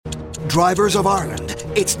Drivers of Ireland,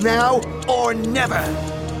 it's now or never.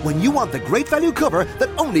 When you want the great value cover that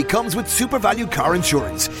only comes with Super Value Car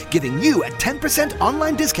Insurance, giving you a 10%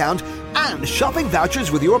 online discount and shopping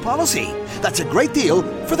vouchers with your policy. That's a great deal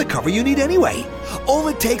for the cover you need anyway. All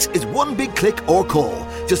it takes is one big click or call.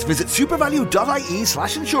 Just visit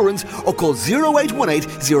supervalue.ie/insurance or call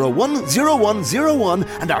 0818 010101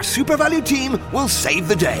 and our Super Value team will save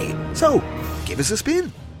the day. So, give us a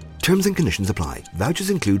spin. Terms and conditions apply.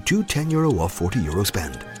 Vouchers include 2 €10 off €40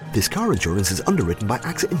 spend. This car insurance is underwritten by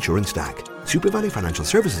AXA Insurance DAC. Super Value Financial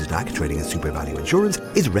Services DAC, trading as Super Value Insurance,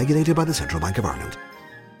 is regulated by the Central Bank of Ireland.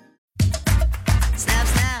 Snap,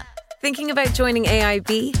 snap. Thinking about joining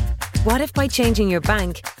AIB? What if by changing your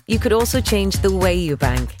bank, you could also change the way you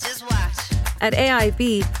bank? Just watch. At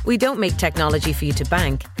AIB, we don't make technology for you to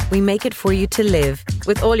bank. We make it for you to live,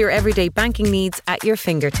 with all your everyday banking needs at your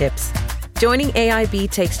fingertips. Joining AIB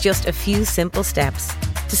takes just a few simple steps.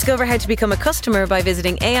 Discover how to become a customer by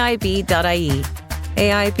visiting AIB.ie.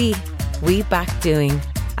 AIB, we back doing.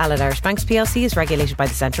 Allied Irish Banks plc is regulated by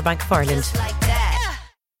the Central Bank of Ireland. Just like that.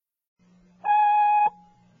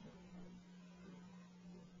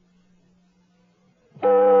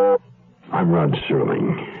 I'm Rod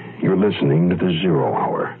Serling. You're listening to the Zero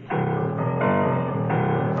Hour.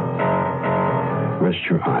 Rest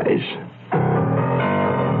your eyes.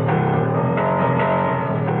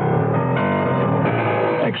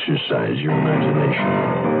 Exercise your imagination.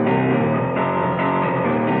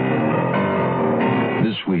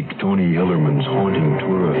 This week, Tony Hillerman's haunting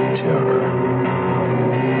tour of terror.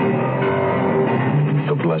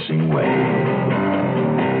 The Blessing Way.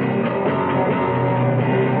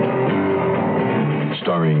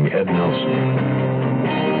 Starring Ed Nelson,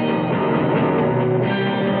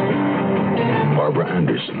 Barbara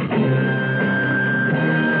Anderson,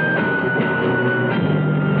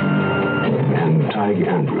 and Tig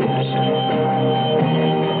Andrews.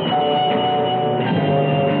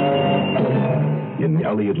 In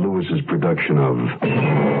Elliot Lewis's production of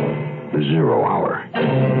The Zero Hour.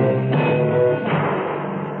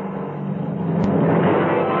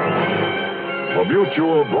 The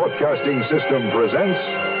Mutual Broadcasting System presents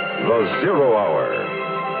The Zero Hour.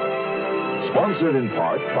 Sponsored in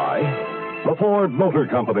part by the Ford Motor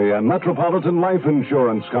Company and Metropolitan Life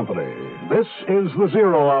Insurance Company. This is The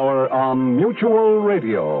Zero Hour on Mutual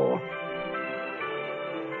Radio.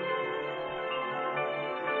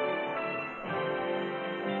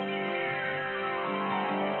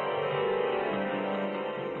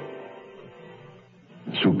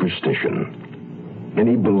 Superstition.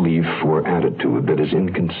 Any belief or attitude that is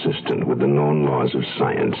inconsistent with the known laws of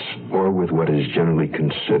science or with what is generally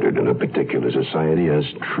considered in a particular society as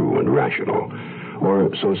true and rational, or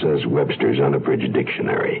so says Webster's Unabridged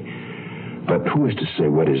Dictionary. But who is to say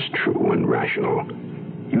what is true and rational?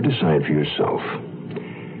 You decide for yourself.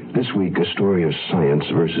 This week, a story of science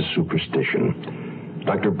versus superstition.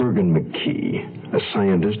 Dr. Bergen McKee, a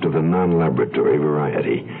scientist of the non-laboratory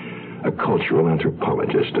variety, a cultural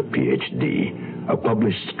anthropologist, a Ph.D., a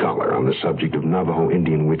published scholar on the subject of Navajo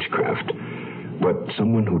Indian witchcraft, but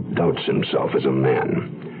someone who doubts himself as a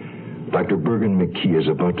man. Dr. Bergen McKee is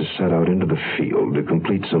about to set out into the field to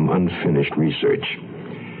complete some unfinished research.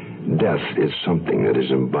 Death is something that is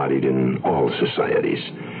embodied in all societies.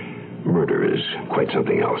 Murder is quite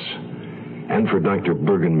something else. And for Dr.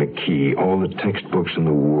 Bergen McKee, all the textbooks in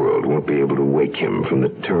the world won't be able to wake him from the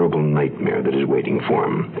terrible nightmare that is waiting for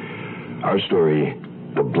him. Our story,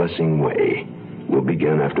 The Blessing Way, will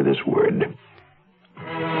begin after this word.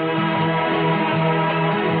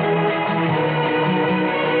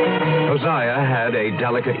 Hosea had a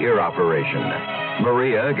delicate ear operation.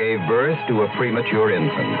 Maria gave birth to a premature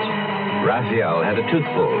infant. Raphael had a tooth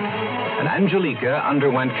pulled. And Angelica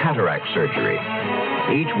underwent cataract surgery.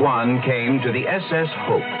 Each one came to the SS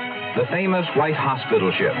Hope, the famous white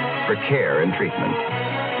hospital ship, for care and treatment.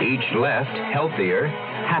 Each left healthier,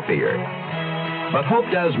 happier. But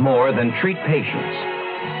Hope does more than treat patients.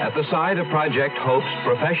 At the side of Project Hope's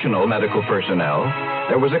professional medical personnel,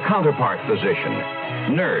 there was a counterpart physician,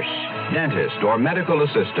 nurse, dentist, or medical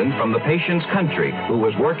assistant from the patient's country who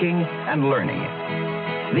was working and learning.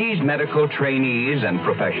 These medical trainees and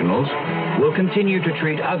professionals will continue to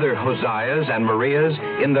treat other Hoseas and Marias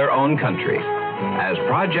in their own country as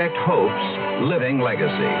Project Hope's living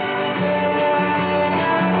legacy.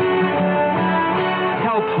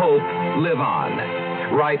 Help Hope live on.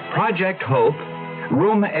 Write Project Hope,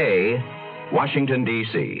 Room A, Washington,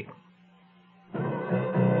 D.C.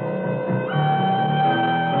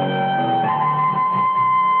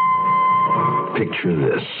 Picture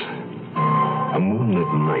this. A moonlit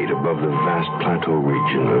night above the vast plateau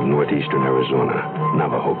region of northeastern Arizona,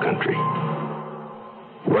 Navajo country.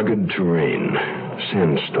 Rugged terrain,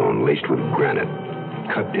 sandstone laced with granite,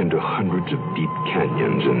 cut into hundreds of deep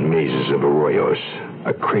canyons and mazes of arroyos,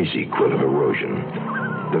 a crazy quilt of erosion.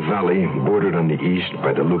 The valley bordered on the east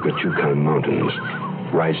by the Lucachucan Mountains,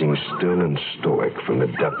 rising still and stoic from the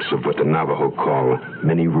depths of what the Navajo call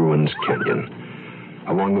Many Ruins Canyon.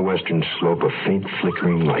 Along the western slope, a faint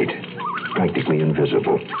flickering light, practically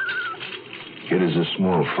invisible. It is a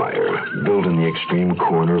small fire, built in the extreme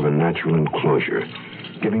corner of a natural enclosure,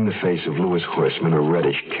 giving the face of Louis Horseman a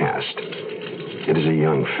reddish cast. It is a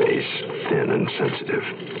young face, thin and sensitive,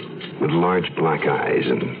 with large black eyes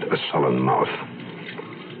and a sullen mouth.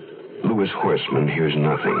 Louis Horseman hears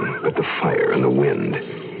nothing but the fire and the wind.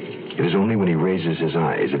 It is only when he raises his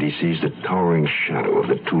eyes that he sees the towering shadow of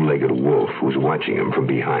the two-legged wolf who's watching him from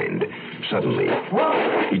behind. Suddenly,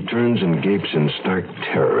 he turns and gapes in stark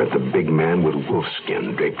terror at the big man with wolf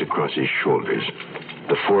skin draped across his shoulders,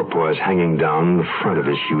 the forepaws hanging down the front of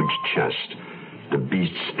his huge chest, the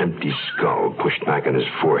beast's empty skull pushed back on his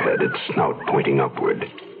forehead, its snout pointing upward.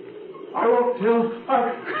 I won't kill.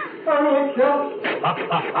 I won't kill.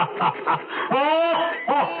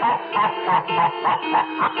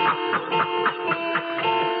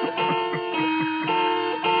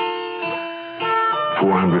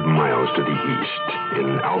 400 miles to the east,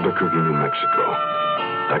 in Albuquerque, New Mexico,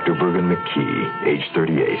 Dr. Bergen McKee, age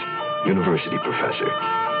 38, university professor,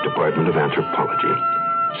 Department of Anthropology,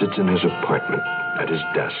 sits in his apartment at his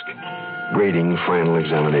desk, grading final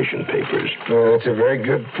examination papers. Well, that's a very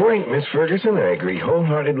good point, Miss Ferguson. I agree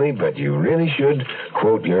wholeheartedly, but you really should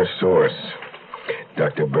quote your source.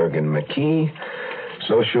 Dr. Bergen McKee,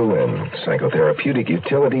 Social and Psychotherapeutic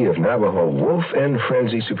Utility of Navajo Wolf and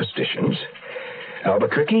Frenzy Superstitions.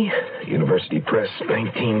 Albuquerque, University Press,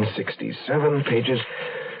 1967, pages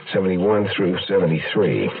 71 through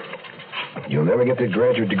 73. You'll never get the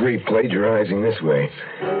graduate degree plagiarizing this way.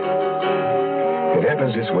 It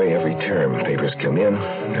happens this way every term. Papers come in.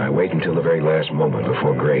 I wait until the very last moment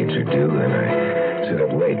before grades are due, then I sit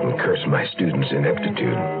up late and curse my students'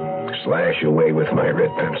 ineptitude, slash away with my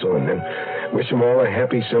red pencil, and then wish them all a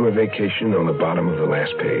happy summer vacation on the bottom of the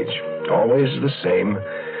last page. Always the same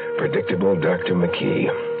predictable Dr. McKee,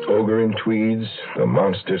 ogre in tweeds, the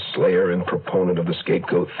monster slayer and proponent of the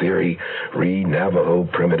scapegoat theory, re-Navajo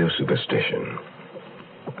primitive superstition.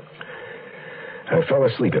 I fell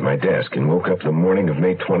asleep at my desk and woke up the morning of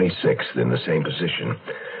May 26th in the same position,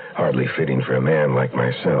 hardly fitting for a man like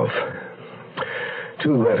myself.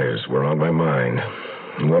 2 letters were on my mind.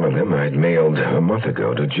 One of them I'd mailed a month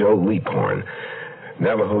ago to Joe Leaphorn,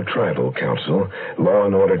 Navajo Tribal Council, Law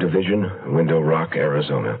and Order Division, Window Rock,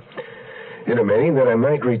 Arizona, intimating that I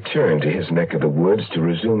might return to his neck of the woods to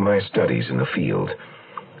resume my studies in the field.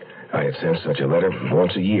 I had sent such a letter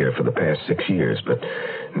once a year for the past 6 years, but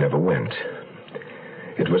never went.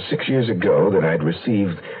 It was 6 years ago that I'd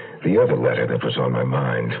received the other letter that was on my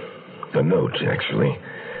mind. A note, actually.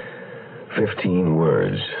 15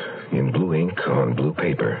 words in blue ink on blue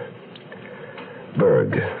paper.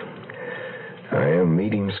 Berg, I am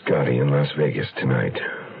meeting Scotty in Las Vegas tonight.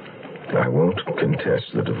 I won't contest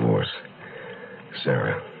the divorce.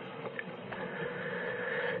 Sarah.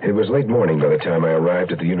 It was late morning by the time I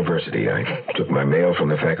arrived at the university. I took my mail from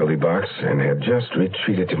the faculty box and had just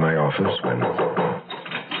retreated to my office when...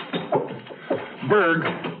 Berg,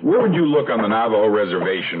 where would you look on the Navajo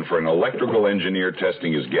reservation for an electrical engineer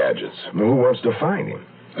testing his gadgets? Who wants to find him?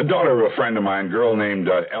 A daughter of a friend of mine, girl named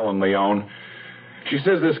Ellen Leone. She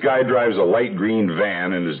says this guy drives a light green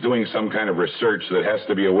van and is doing some kind of research that has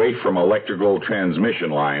to be away from electrical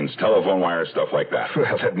transmission lines, telephone wires, stuff like that.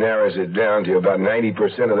 Well, that narrows it down to about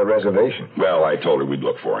 90% of the reservation. Well, I told her we'd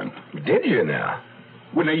look for him. Did you now?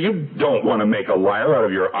 Well, now, you don't want to make a liar out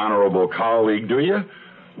of your honorable colleague, do you?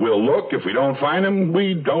 We'll look. If we don't find him,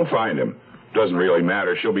 we don't find him. Doesn't really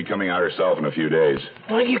matter. She'll be coming out herself in a few days.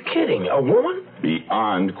 Are you kidding? A woman?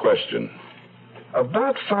 Beyond question.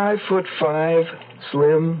 About 5'5",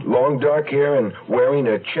 slim, long dark hair, and wearing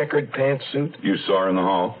a checkered pantsuit. You saw her in the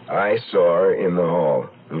hall? I saw her in the hall.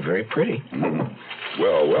 Very pretty. Mm-hmm.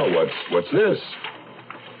 Well, what's this?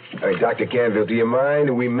 Hey, Dr. Canville, do you mind?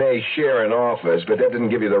 We may share an office, but that doesn't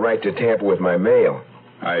give you the right to tamper with my mail.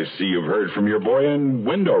 I see you've heard from your boy in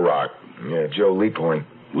Window Rock. Yeah, Joe Leaphorn.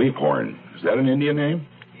 Leaphorn. Is that an Indian name?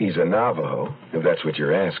 He's a Navajo, if that's what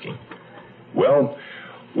you're asking. Well,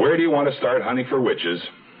 where do you want to start hunting for witches?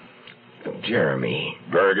 Jeremy.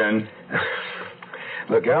 Bergen.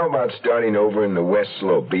 Look, how about starting over in the West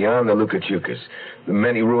Slope, beyond the Lucachucas, the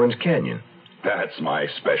Many Ruins Canyon? That's my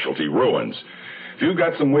specialty, ruins. If you've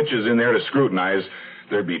got some witches in there to scrutinize,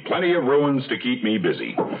 there'd be plenty of ruins to keep me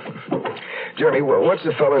busy. Jeremy, what's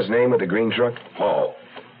the fellow's name with the green truck? Paul.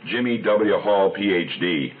 Jimmy W. Hall,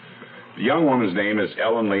 Ph.D. The young woman's name is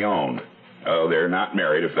Ellen Leone. Oh, they're not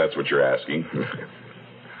married, if that's what you're asking.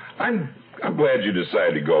 I'm glad you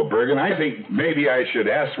decided to go, Bergen. I think maybe I should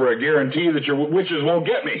ask for a guarantee that your witches won't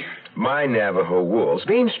get me. My Navajo wolves,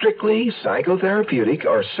 being strictly psychotherapeutic,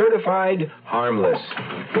 are certified harmless.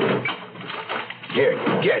 Here,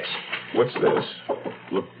 get. What's this?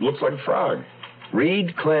 Looks like a frog.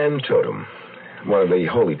 Reed Clan Totem. One of the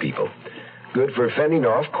holy people. Good for fending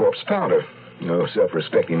off corpse powder. No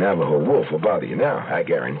self-respecting Navajo wolf will bother you now, I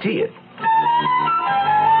guarantee it.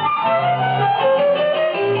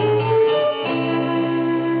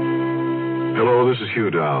 Hello, this is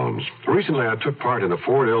Hugh Downs. Recently, I took part in a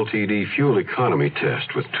Ford LTD fuel economy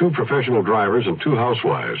test with 2 professional drivers and 2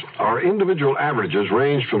 housewives. Our individual averages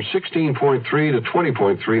ranged from 16.3 to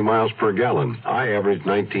 20.3 miles per gallon. I averaged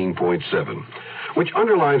 19.7, which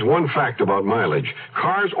underlines one fact about mileage.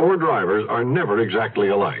 Cars or drivers are never exactly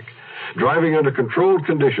alike. Driving under controlled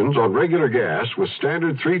conditions on regular gas with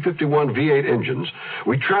standard 351 V8 engines,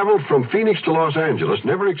 we traveled from Phoenix to Los Angeles,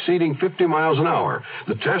 never exceeding 50 miles an hour.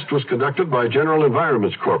 The test was conducted by General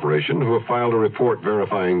Environments Corporation, who have filed a report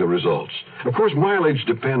verifying the results. Of course, mileage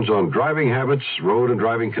depends on driving habits, road and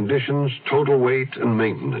driving conditions, total weight, and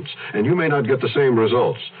maintenance, and you may not get the same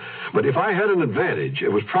results. But if I had an advantage,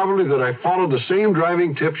 it was probably that I followed the same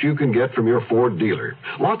driving tips you can get from your Ford dealer.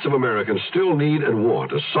 Lots of Americans still need and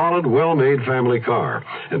want a solid, well-made family car,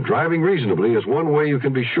 and driving reasonably is one way you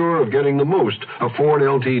can be sure of getting the most a Ford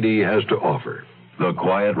LTD has to offer. The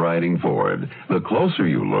quiet riding Ford. The closer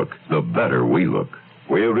you look, the better we look.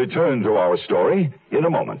 We'll return to our story in a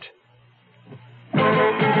moment. Be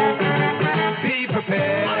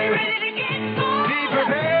prepared. Are you ready to get more? Be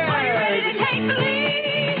prepared. Are you ready to take the lead?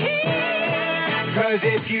 'Cause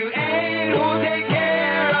if you ain't, who'll take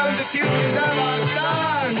care of the futures of our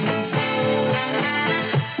sons?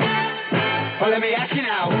 Well, let me ask you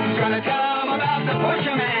now, who's gonna tell them about the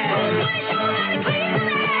pusher man? Who's gonna show how to clean the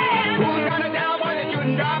land? Who's gonna tell boy they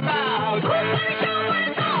shouldn't drop out? Who's gonna show what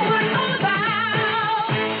it's all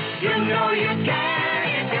about? You know you can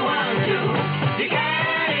if you want to. You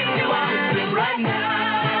can if you want to right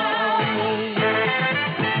now.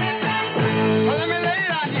 Well, let me lay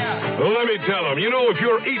it on you. Well, let me tell them, if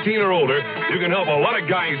you're 18 or older, you can help a lot of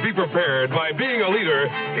guys be prepared by being a leader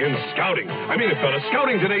in scouting. I mean it, fella,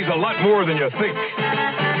 scouting today's a lot more than you think.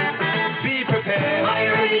 Be prepared. Are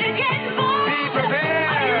you ready to get more? Be prepared.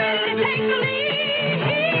 Are you ready to take the lead?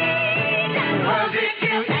 'Cause if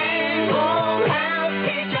you ain't, who'll help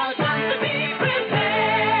teach us to be prepared?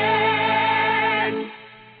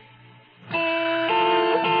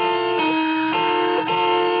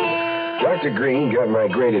 Dr. Green got my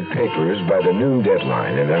graded papers by the noon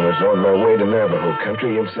deadline, and I was on my way to Navajo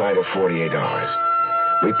country inside of 48 hours.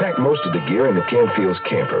 We packed most of the gear in the Canfield's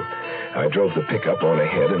camper. I drove the pickup on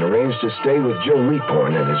ahead and arranged to stay with Joe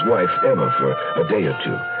Leaphorn and his wife, Emma, for a day or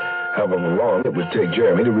 2, however long it would take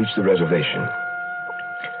Jeremy to reach the reservation.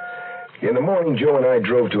 In the morning, Joe and I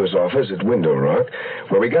drove to his office at Window Rock,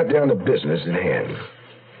 where we got down to business at hand.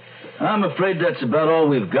 I'm afraid that's about all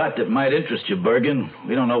we've got that might interest you, Bergen.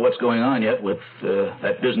 We don't know what's going on yet with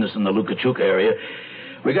that business in the Lukachuka area.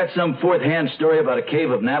 We got some fourth-hand story about a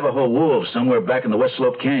cave of Navajo wolves somewhere back in the West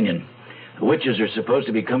Slope Canyon. The witches are supposed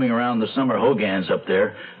to be coming around the summer hogans up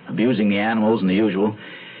there, abusing the animals and the usual.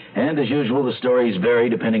 And as usual, the stories vary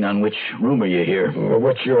depending on which rumor you hear. Well,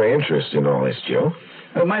 what's your interest in all this, Joe?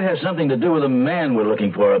 It might have something to do with a man we're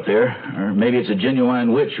looking for up there. Or maybe it's a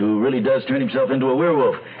genuine witch who really does turn himself into a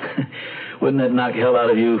werewolf. Wouldn't that knock hell out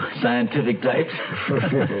of you scientific types?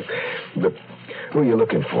 But who are you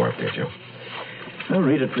looking for up there, Joe? Well,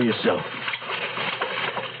 read it for yourself.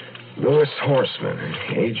 Louis Horseman,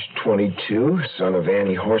 age 22, son of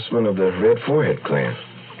Annie Horseman of the Red Forehead clan.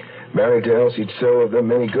 Married to Elsie Tso of the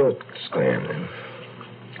Many Goats clan.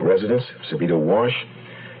 Residence, Sabito Wash,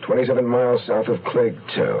 27 miles south of Clegg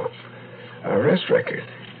Toe. Arrest record.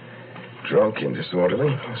 Drunk and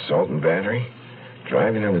disorderly, assault and battery,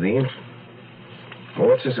 driving under the influence. Well,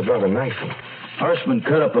 what's this about a knifing? Horseman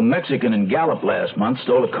cut up a Mexican in Gallup last month,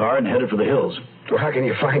 stole a car, and headed for the hills. Well, how can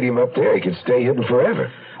you find him up there? He could stay hidden forever.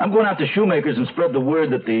 I'm going out to Shoemakers and spread the word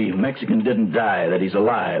that the Mexican didn't die, that he's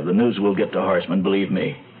alive. The news will get to Horseman, believe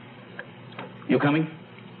me. You coming?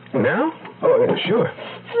 Now? Oh, yeah, sure.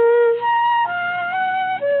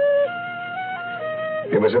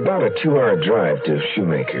 It was about a 2-hour drive to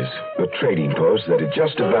Shoemakers, a trading post that had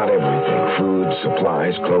just about everything: food,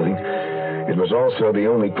 supplies, clothing. It was also the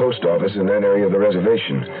only post office in that area of the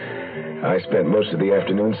reservation. I spent most of the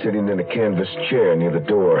afternoon sitting in a canvas chair near the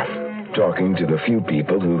door, talking to the few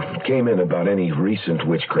people who came in about any recent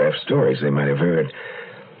witchcraft stories they might have heard.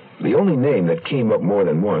 The only name that came up more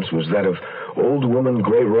than once was that of Old Woman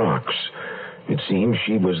Gray Rocks. It seems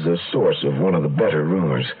she was the source of one of the better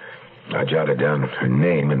rumors. I jotted down her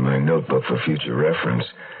name in my notebook for future reference.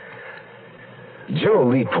 Joe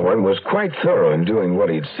Leaphorn was quite thorough in doing what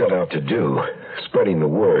he'd set out to do, spreading the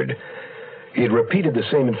word. He had repeated the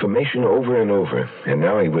same information over and over, and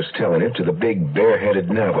now he was telling it to the big bare-headed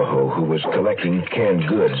Navajo who was collecting canned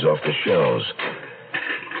goods off the shelves.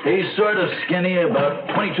 He's sort of skinny, about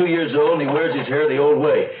 22 years old, and he wears his hair the old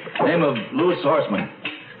way. Name of Louis Horseman.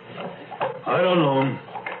 I don't know him.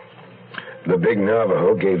 The big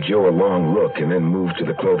Navajo gave Joe a long look and then moved to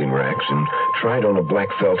the clothing racks and tried on a black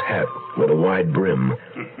felt hat with a wide brim.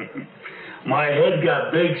 My head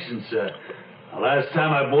got big since the last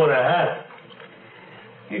time I bought a hat.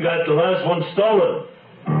 You got the last one stolen.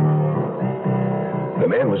 The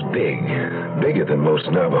man was big, bigger than most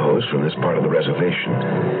Navajos from this part of the reservation.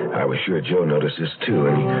 I was sure Joe noticed this too,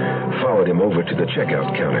 and he followed him over to the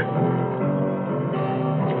checkout counter.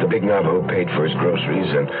 The big Navajo paid for his groceries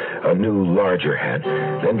and a new, larger hat,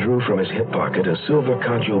 then drew from his hip pocket a silver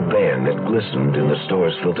concho band that glistened in the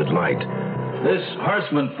store's filtered light. This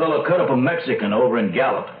Horseman fellow cut up a Mexican over in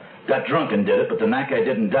Gallup. Got drunk and did it, but the Naka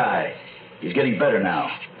didn't die. He's getting better now.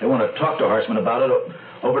 They want to talk to Horseman about it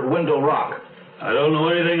over at Window Rock. I don't know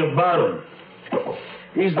anything about him.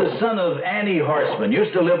 He's the son of Annie Horseman.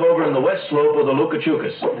 Used to live over in the west slope of the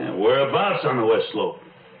Lukachukas. And whereabouts on the west slope?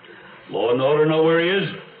 Law and order know where he is?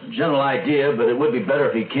 General idea, but it would be better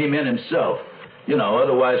if he came in himself. You know,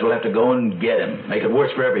 otherwise we'll have to go and get him. Make it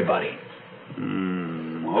worse for everybody.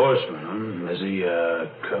 Horseman, huh? Does he,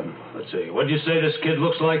 come? Let's see. What'd you say this kid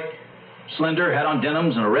looks like? Slender, hat on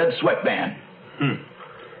denims, and a red sweatband.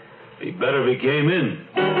 Be better if he came in.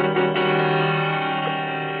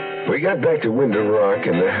 We got back to Window Rock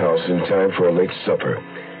and the house in time for a late supper.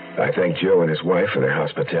 I thanked Joe and his wife for their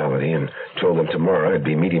hospitality and told them tomorrow I'd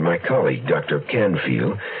be meeting my colleague, Dr.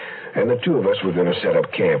 Canfield, and the two of us were going to set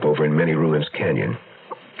up camp over in Many Ruins Canyon.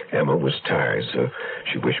 Emma was tired, so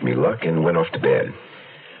she wished me luck and went off to bed.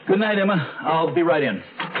 Good night, Emma. I'll be right in.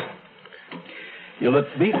 You look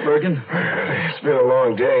beat, Bergen. It's been a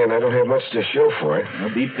long day, and I don't have much to show for it.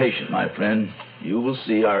 Well, be patient, my friend. You will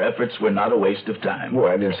see our efforts were not a waste of time. Well,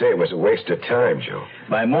 I didn't say it was a waste of time, Joe.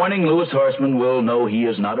 By morning, Louis Horseman will know he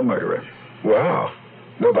is not a murderer. Wow.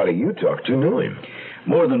 Nobody you talked to knew him.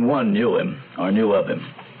 More than one knew him, or knew of him.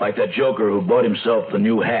 Like that joker who bought himself the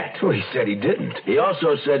new hat. Well, he said he didn't. He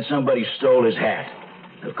also said somebody stole his hat.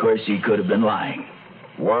 Of course, he could have been lying.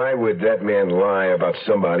 Why would that man lie about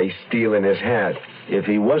somebody stealing his hat? If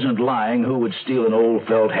he wasn't lying, who would steal an old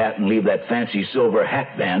felt hat and leave that fancy silver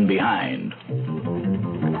hat band behind?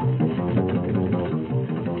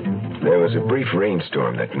 There was a brief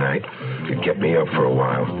rainstorm that night. It kept me up for a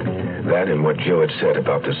while. That and what Joe had said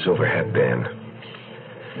about the silver hat band.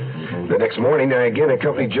 The next morning, I again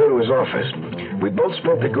accompanied Joe to his office. We both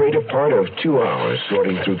spent the greater part of 2 hours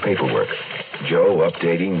sorting through paperwork. Joe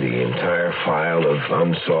updating the entire file of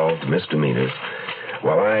unsolved misdemeanors,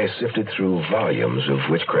 while I sifted through volumes of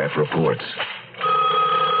witchcraft reports.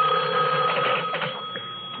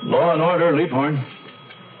 Law and order, Leaphorn.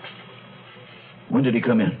 When did he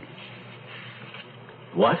come in?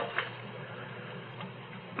 What?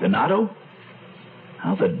 Ganado?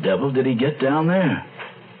 How the devil did he get down there?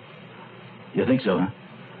 You think so, huh?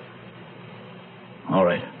 All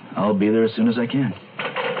right. I'll be there as soon as I can.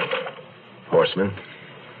 Horseman?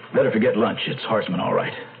 Better forget lunch. It's Horseman, all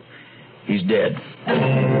right. He's dead. The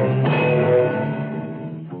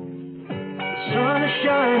sun is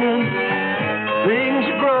shining. Things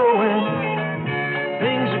are growing.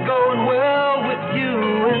 Things are going well with you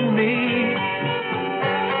and me.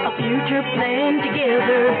 A future planned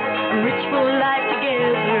together. A rich full life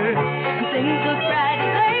together. And things look bright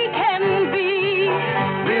as they can be.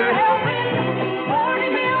 We're helping 40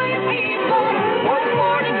 million people.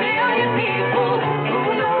 40 million people who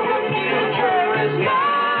know the future is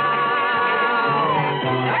now.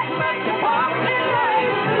 At Metropolitan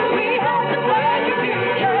Life, we help to plan your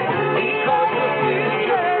future because the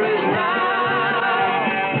future is now.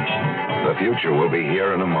 The future will be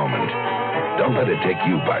here in a moment. Don't let it take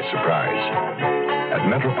you by surprise. At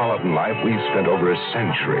Metropolitan Life, we've spent over a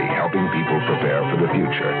century helping people prepare for the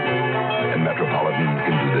future. And Metropolitan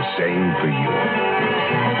can do the same for you.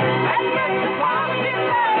 At Metropolitan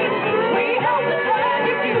Life, we help to plan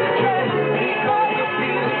your future because the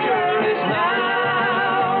future is now.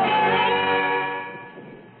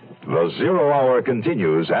 The Zero Hour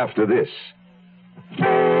continues after this.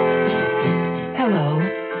 Hello,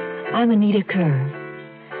 I'm Anita Kerr.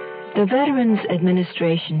 The Veterans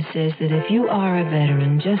Administration says that if you are a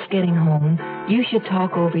veteran just getting home, you should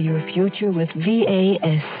talk over your future with VA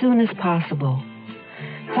as soon as possible.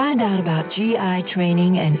 Find out about GI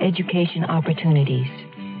training and education opportunities.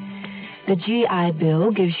 The GI Bill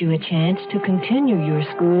gives you a chance to continue your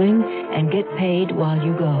schooling and get paid while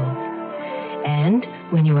you go. And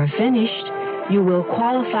when you are finished, you will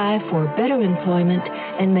qualify for better employment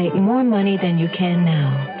and make more money than you can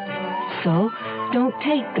now. So, don't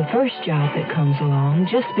take the first job that comes along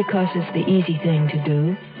just because it's the easy thing to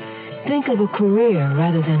do. Think of a career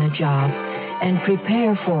rather than a job and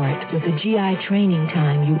prepare for it with the GI training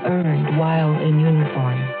time you earned while in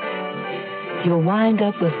uniform. You'll wind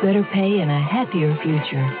up with better pay and a happier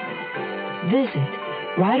future.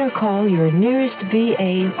 Visit, write or call your nearest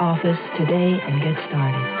VA office today and get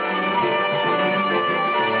started.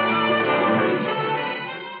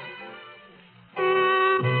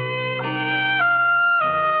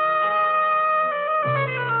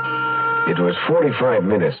 It was 45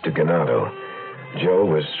 minutes to Ganado. Joe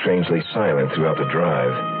was strangely silent throughout the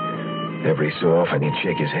drive. Every so often he'd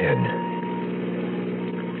shake his head.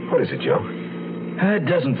 What is it, Joe? It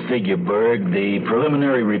doesn't figure, Berg. The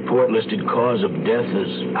preliminary report listed cause of death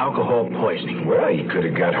as alcohol poisoning. Well, he could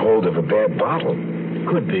have got hold of a bad bottle.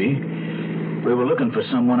 Could be. We were looking for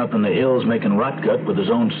someone up in the hills making rot gut with his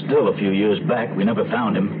own still a few years back. We never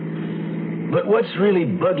found him. But what's really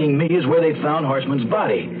bugging me is where they found Horseman's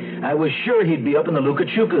body. I was sure he'd be up in the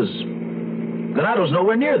Lukachukas. Ganado's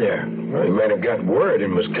nowhere near there. Well, he might have got word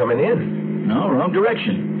and was coming in. No, wrong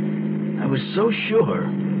direction. I was so sure.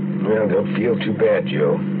 Well, don't feel too bad,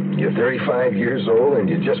 Joe. You're 35 years old and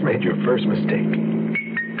you just made your first mistake.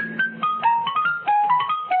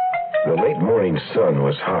 The late morning sun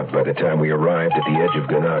was hot by the time we arrived at the edge of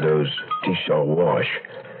Ganado's Tichal Wash.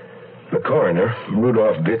 The coroner,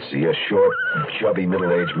 Rudolph Bitzy, a short, chubby,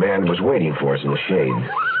 middle-aged man, was waiting for us in the shade.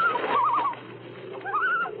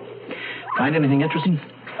 Find anything interesting?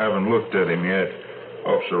 Haven't looked at him yet.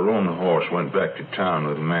 Officer Roanhorse went back to town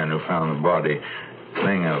with the man who found the body.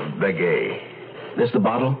 Thing of Begay. This the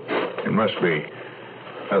bottle? It must be.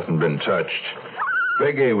 Nothing been touched.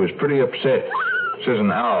 Begay was pretty upset. Says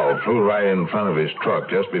an owl flew right in front of his truck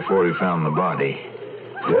just before he found the body.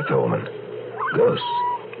 Death omen. Ghosts.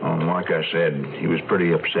 Oh, like I said, he was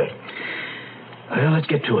pretty upset. Well, let's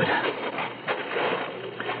get to it.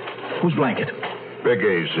 Whose blanket?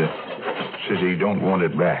 Begay's says he don't want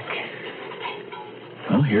it back.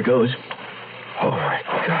 Well, here goes. Oh, my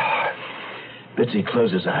God. Bitzy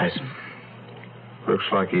closed his eyes. Looks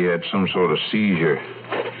like he had some sort of seizure.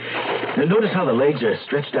 Now, notice how the legs are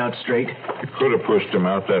stretched out straight? You could have pushed him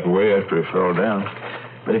out that way after he fell down.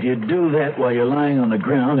 But if you do that while you're lying on the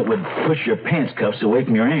ground, it would push your pants cuffs away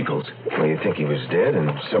from your ankles. Well, you think he was dead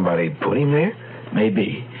and somebody put him there?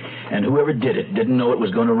 Maybe. And whoever did it didn't know it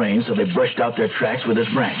was going to rain, so they brushed out their tracks with this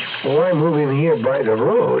branch. Well, why move him here by the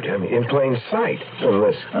road? I mean, in plain sight.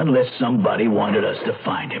 Unless somebody wanted us to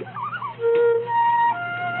find him.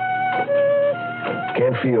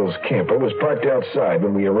 Canfield's camper was parked outside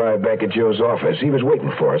when we arrived back at Joe's office. He was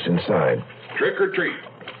waiting for us inside. Trick or treat.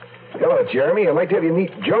 Hello, Jeremy. I'd like to have you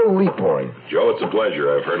meet Joe Leaphorn. Joe, it's a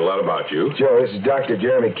pleasure. I've heard a lot about you. Joe, this is Dr.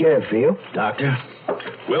 Jeremy Canfield. Doctor?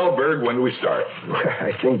 Well, Berg, when do we start?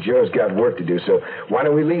 I think Joe's got work to do, so why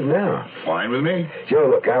don't we leave now? Fine with me. Joe,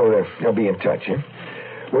 look, I'll be in touch, huh?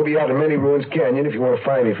 We'll be out in Many Ruins Canyon if you want to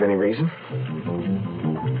find me for any reason.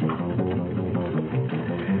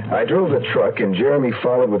 I drove the truck, and Jeremy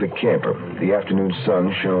followed with the camper. The afternoon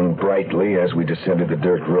sun shone brightly as we descended the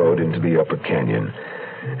dirt road into the upper canyon.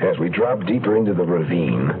 As we dropped deeper into the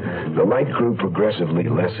ravine, the light grew progressively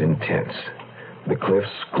less intense. The cliffs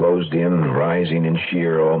closed in, rising in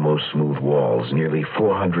sheer, almost smooth walls, nearly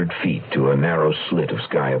 400 feet to a narrow slit of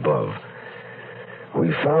sky above.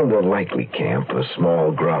 We found a likely camp, a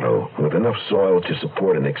small grotto with enough soil to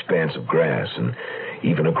support an expanse of grass and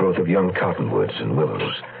even a growth of young cottonwoods and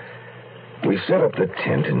willows. We set up the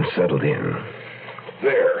tent and settled in.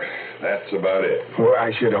 There. That's about it. Well,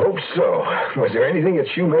 I should hope so. Was there anything at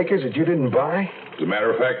Shoemaker's that you didn't buy? As a matter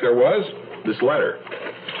of fact, there was. This letter.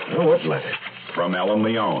 Oh, what letter? From Ellen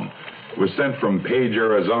Leone. It was sent from Page,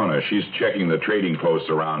 Arizona. She's checking the trading posts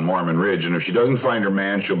around Mormon Ridge, and if she doesn't find her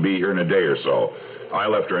man, she'll be here in a day or so. I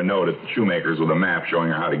left her a note at Shoemaker's with a map showing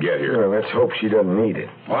her how to get here. Well, let's hope she doesn't need it.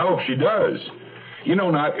 Well, I hope she does. You know,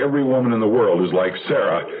 not every woman in the world is like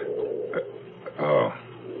Sarah.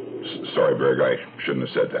 Sorry, Berg, I shouldn't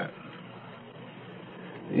have said that.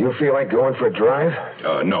 You feel like going for a drive?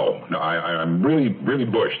 No, I'm really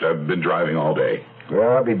bushed. I've been driving all day.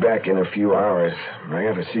 Well, I'll be back in a few hours. I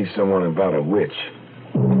got to see someone about a witch.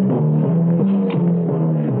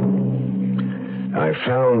 I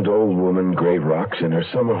found old woman Gray Rocks in her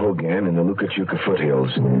summer hogan in the Lukachuka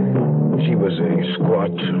foothills. She was a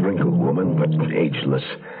squat, wrinkled woman, but ageless.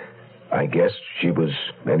 I guess she was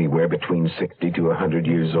anywhere between 60 to 100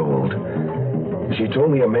 years old. She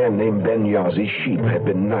told me a man named Ben Yazzi's sheep had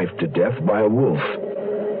been knifed to death by a wolf.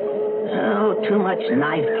 Oh, too much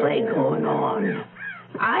knife play going on.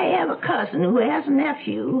 I have a cousin who has a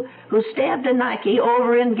nephew who stabbed a Nike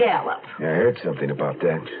over in Gallup. I heard something about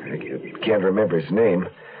that. I can't remember his name.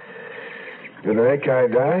 Did that guy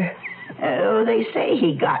die? Oh, they say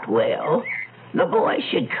he got well. The boy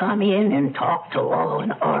should come in and talk to law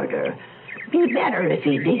and order. Be better if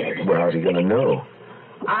he did. Well, how's he going to know?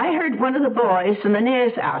 I heard one of the boys from the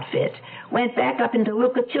Nares outfit went back up into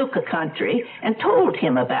Lukachuka country and told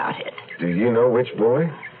him about it. Do you know which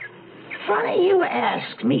boy? Funny you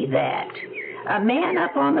ask me that. A man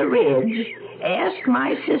up on the ridge asked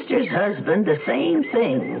my sister's husband the same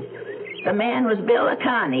thing. The man was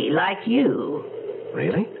Billikani, like you.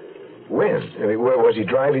 Really? When? Was he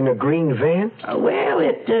driving a green van? Well,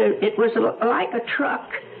 it was like a truck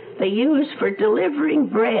they use for delivering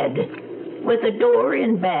bread, with a door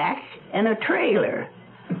in back and a trailer.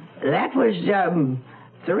 That was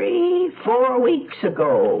 3-4 weeks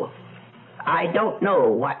ago. I don't know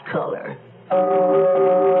what color.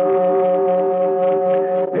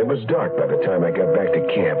 It was dark by the time I got back to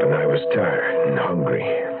camp, and I was tired and hungry,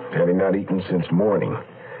 having not eaten since morning.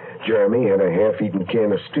 Jeremy had a half-eaten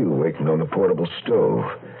can of stew waiting on the portable stove.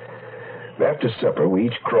 After supper, we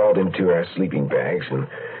each crawled into our sleeping bags and,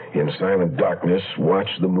 in silent darkness,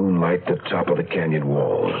 watched the moon light the top of the canyon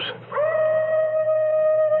walls.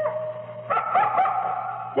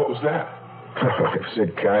 What was that? It was a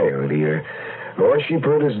coyote or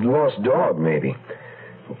Sheepherder's lost dog, maybe.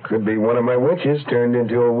 Could be one of my witches turned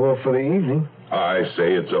into a wolf for the evening. I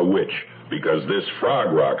say it's a witch, because this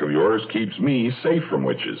frog rock of yours keeps me safe from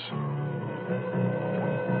witches.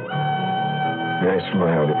 I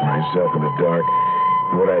smiled at myself in the dark.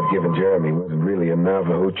 What I'd given Jeremy wasn't really a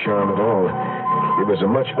Navajo charm at all. It was a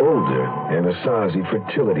much older and a Sazi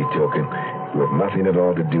fertility token with nothing at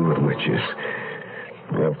all to do with witches.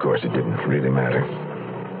 Of course, it didn't really matter.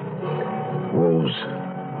 Wolves,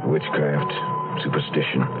 witchcraft,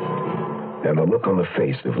 superstition, and the look on the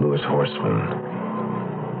face of Louis Horseman.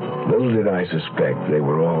 Little did I suspect they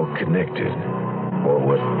were all connected, or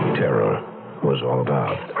what terror was all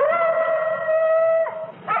about.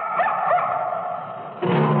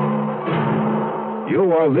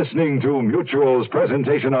 You are listening to Mutual's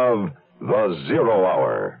presentation of The Zero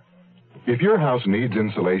Hour. If your house needs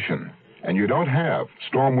insulation, and you don't have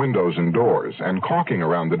storm windows and doors and caulking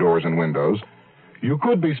around the doors and windows, you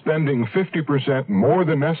could be spending 50% more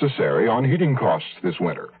than necessary on heating costs this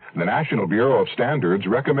winter. The National Bureau of Standards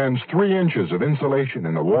recommends 3 inches of insulation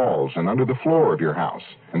in the walls and under the floor of your house,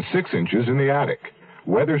 and 6 inches in the attic.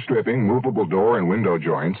 Weather stripping movable door and window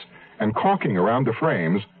joints and caulking around the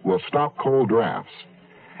frames will stop cold drafts.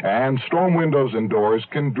 And storm windows and doors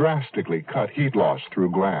can drastically cut heat loss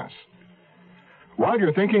through glass. While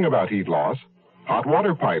you're thinking about heat loss, hot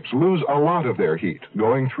water pipes lose a lot of their heat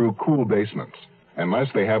going through cool basements,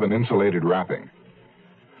 unless they have an insulated wrapping.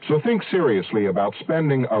 So think seriously about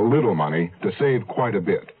spending a little money to save quite a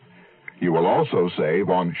bit. You will also save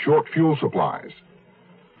on short fuel supplies.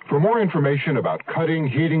 For more information about cutting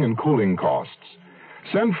heating and cooling costs,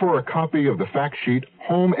 send for a copy of the fact sheet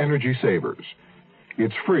Home Energy Savers.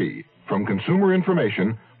 It's free from Consumer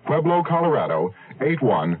Information, Pueblo, Colorado,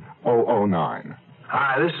 81009.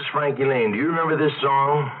 Hi, this is Frankie Lane. Do you remember this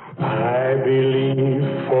song? I believe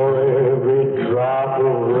for every drop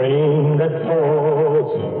of rain that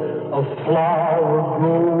falls, a flower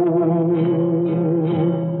grows.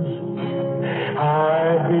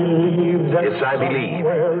 I believe that. Yes, I believe.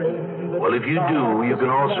 Well, if you do, you can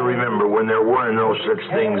also remember when there were no such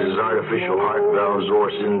things as artificial heart valves or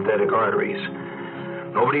synthetic arteries.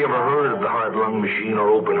 Nobody ever heard of the heart-lung machine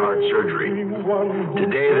or open-heart surgery.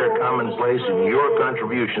 Today, they're commonplace, and your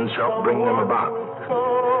contributions help bring them about.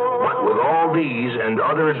 But with all these and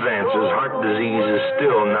other advances, heart disease is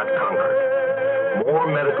still not conquered.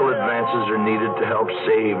 More medical advances are needed to help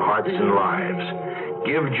save hearts and lives.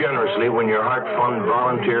 Give generously when your Heart Fund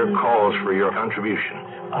volunteer calls for your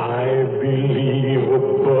contribution. I believe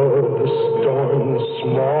above the storm, the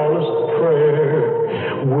smallest prayer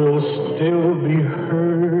will still be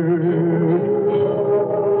heard.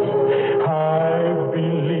 I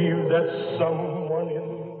believe that someone in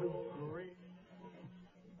the great...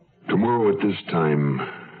 Tomorrow at this time,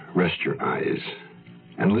 rest your eyes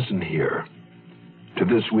and listen here to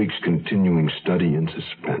this week's continuing study in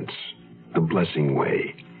suspense, The Blessing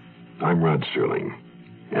Way. I'm Rod Serling,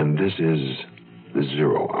 and this is The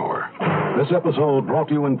Zero Hour. This episode brought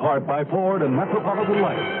to you in part by Ford and Metropolitan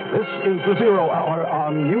Life. This is the Zero Hour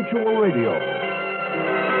on Mutual Radio.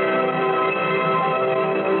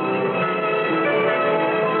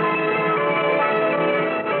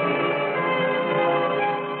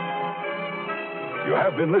 You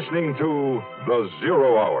have been listening to The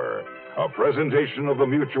Zero Hour, a presentation of the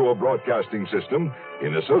Mutual Broadcasting System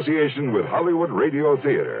in association with Hollywood Radio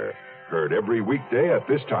Theater. Heard every weekday at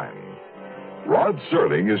this time. Rod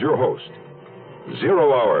Serling is your host.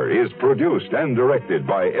 Zero Hour is produced and directed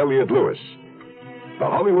by Elliott Lewis. The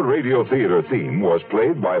Hollywood Radio Theater theme was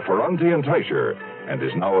played by Ferranti and Teicher and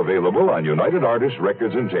is now available on United Artists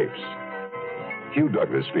Records and Tapes. Hugh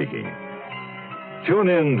Douglas speaking. Tune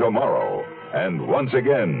in tomorrow, and once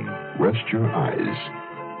again, rest your eyes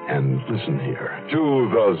and listen here to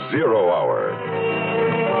The Zero Hour.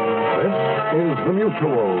 This is the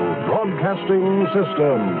Mutual Broadcasting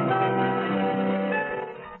System.